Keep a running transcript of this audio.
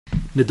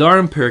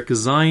Nedarim Perek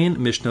Zayin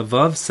Mishnah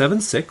Vav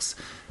 7:6.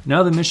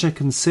 Now the Mishnah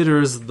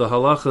considers the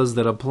halachas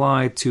that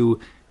apply to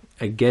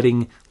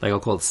getting, like I'll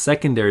call it,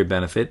 secondary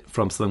benefit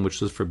from something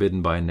which was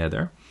forbidden by a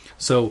neder.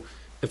 So,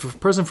 if a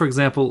person, for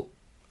example,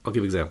 I'll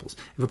give examples.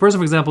 If a person,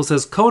 for example,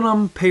 says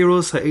Konam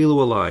Peiros Ha'elu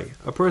Alai,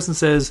 a person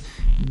says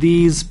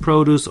these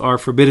produce are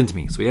forbidden to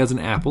me. So he has an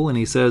apple, and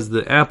he says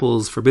the apple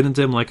is forbidden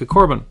to him like a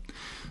korban.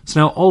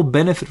 So now all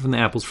benefit from the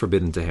apple is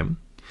forbidden to him.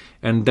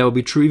 And that would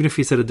be true even if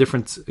he said a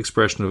different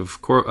expression of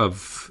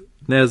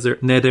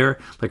neder.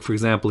 Like, for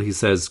example, he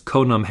says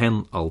konam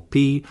hen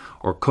alpi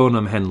or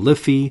konam hen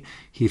lifi.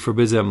 He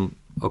forbids him,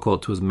 I'll call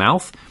it, to his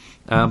mouth.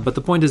 But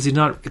the point is he's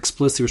not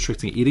explicitly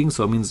restricting eating,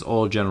 so it means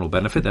all general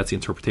benefit. That's the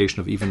interpretation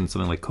of even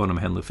something like konam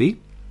hen lifi.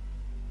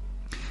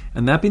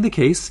 And that being the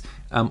case,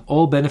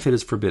 all benefit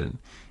is forbidden.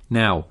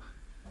 Now,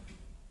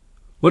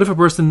 what if a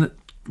person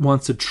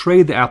wants to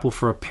trade the apple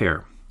for a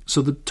pear?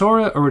 So the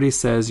Torah already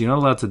says you're not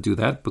allowed to do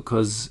that,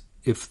 because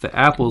if the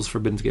apple is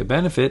forbidden to get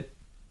benefit,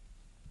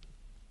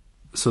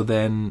 so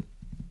then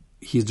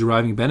he's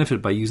deriving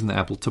benefit by using the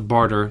apple to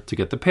barter to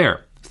get the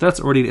pear. So that's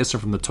already an issur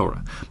from the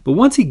Torah. But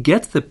once he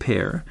gets the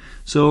pear,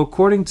 so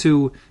according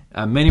to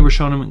many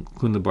Rishonim,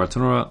 including the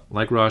Bartanura,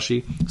 like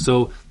Rashi,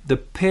 so the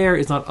pear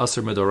is not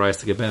asur medorais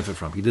to get benefit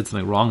from. He did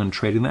something wrong in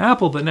trading the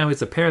apple, but now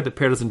it's a pear. The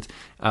pear doesn't,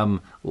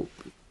 the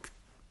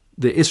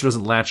issur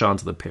doesn't latch on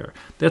to the pear.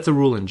 That's a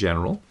rule in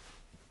general.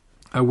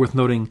 Worth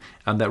noting,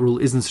 that rule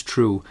isn't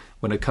true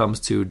when it comes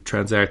to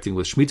transacting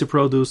with Shemitah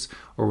produce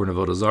or with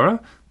Avodah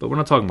Zarah, but we're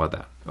not talking about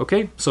that.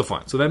 Okay? So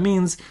fine. So that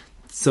means,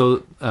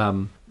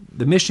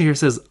 the Mishnah here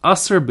says,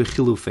 Asr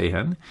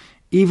b'chilufeihen,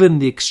 even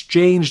the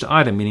exchanged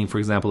item, meaning, for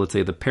example, let's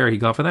say the pear he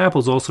got for the apple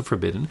is also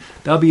forbidden.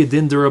 That'll be a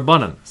din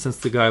d'Rabbanan, since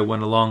the guy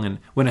went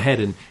ahead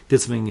and did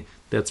something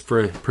that's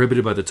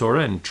prohibited by the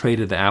Torah and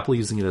traded the apple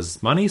using it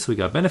as money, so he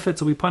got benefit,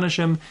 so we punish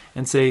him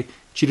and say,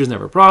 cheaters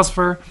never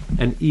prosper,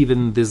 and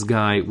even this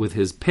guy with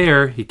his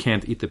pear, he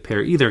can't eat the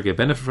pear either, get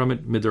benefit from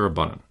it,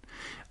 mid-d'Rabbanan.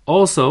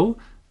 Also,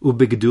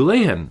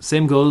 ubigdulehen,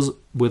 same goes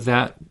with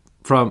that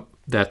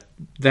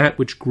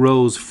which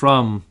grows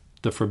from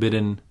the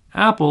forbidden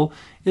apple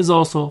is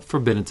also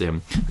forbidden to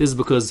him. This is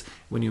because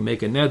when you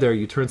make a neder,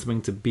 you turn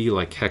something to be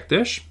like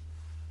hekdesh.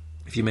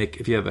 If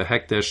you have a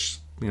hekdesh,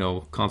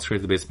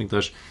 consecrated the base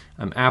mikdash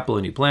apple,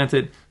 and you plant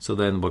it, so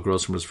then what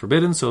grows from it is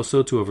forbidden. So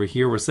too over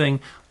here we're saying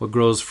what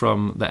grows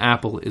from the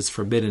apple is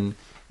forbidden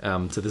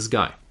to this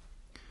guy.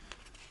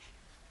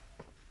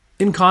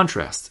 In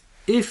contrast,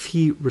 if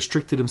he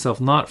restricted himself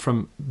not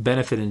from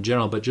benefit in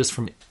general, but just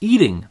from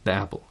eating the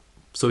apple,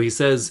 so he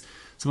says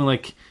something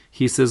like,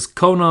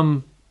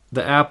 konam,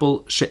 the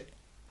apple,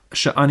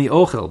 she'ani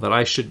ochel, that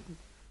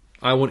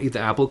I won't eat the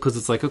apple because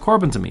it's like a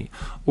korban to me.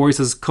 Or he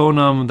says,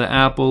 konam, the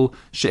apple,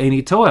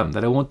 she'eni toem,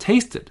 that I won't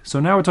taste it. So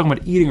now we're talking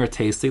about eating or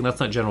tasting. That's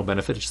not general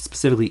benefit, it's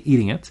specifically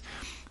eating it.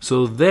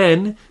 So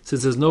then,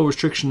 since there's no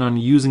restriction on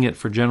using it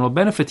for general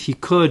benefit, he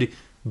could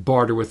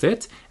barter with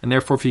it. And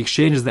therefore, if he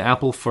exchanges the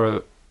apple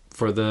for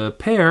the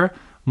pear,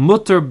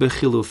 mutter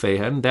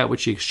b'chilufeihen, that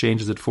which he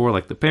exchanges it for,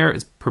 like the pear,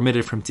 is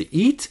permitted for him to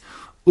eat.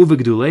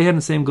 Uvigdulehen,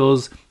 the same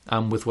goes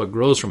with what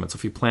grows from it. So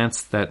if he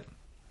plants the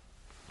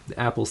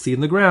apple seed in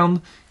the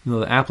ground,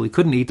 the apple he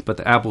couldn't eat, but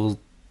the apples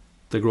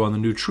that grow on the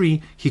new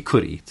tree, he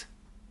could eat.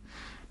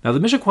 Now the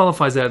Mishnah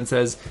qualifies that and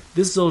says,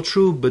 this is all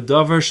true,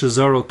 b'davar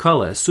shezaro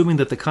kala, assuming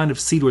that the kind of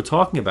seed we're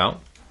talking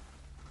about,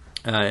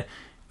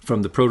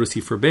 from the produce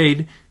he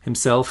forbade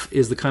himself,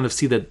 is the kind of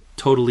seed that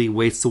totally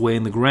wastes away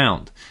in the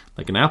ground,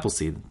 like an apple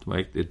seed,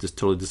 right? It just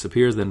totally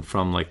disappears, then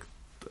from like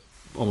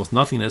almost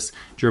nothingness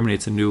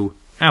germinates a new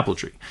apple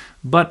tree.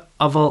 But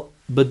aval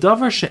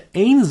b'davar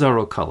she'ein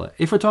zaro kala,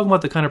 if we're talking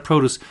about the kind of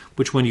produce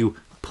which when you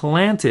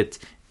plant it,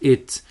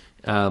 it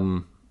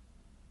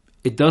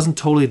doesn't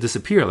totally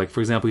disappear. Like, for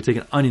example, you take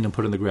an onion and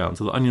put it in the ground.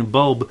 So the onion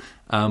bulb,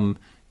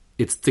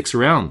 it sticks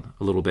around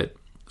a little bit.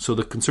 So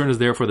the concern is,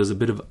 therefore, there's a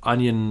bit of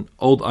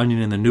old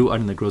onion and the new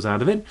onion that grows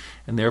out of it.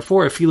 And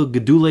therefore, afilu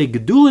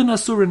gedulin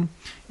asurin,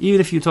 even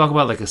if you talk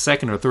about like a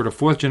second or third or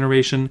fourth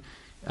generation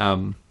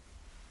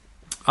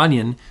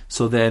onion,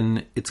 so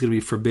then it's going to be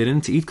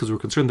forbidden to eat because we're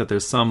concerned that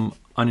there's some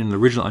onion, the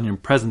original onion,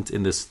 present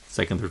in this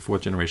second, third,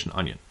 fourth generation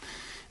onion.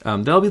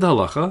 That'll be the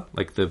halacha,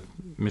 like the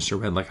Mishnah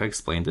read, like I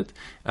explained it.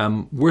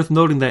 Worth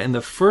noting that in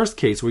the first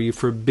case where you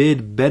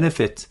forbid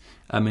benefit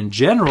in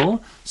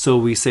general, so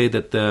we say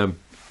that the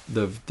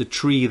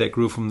tree that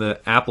grew from the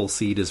apple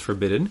seed is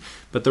forbidden,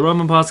 but the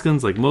Rambam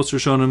paskins, like most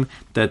Rishonim,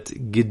 that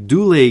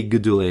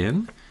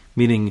gedulein,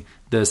 meaning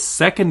the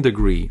second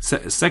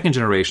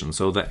generation,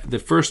 so the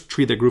first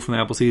tree that grew from the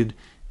apple seed,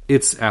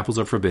 its apples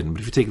are forbidden.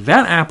 But if you take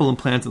that apple and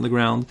plant it in the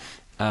ground,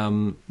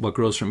 what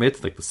grows from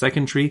it, like the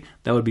second tree,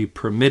 that would be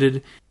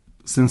permitted,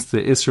 since the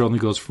issur only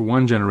goes for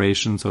one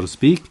generation, so to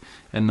speak,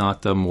 and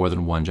not more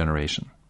than one generation.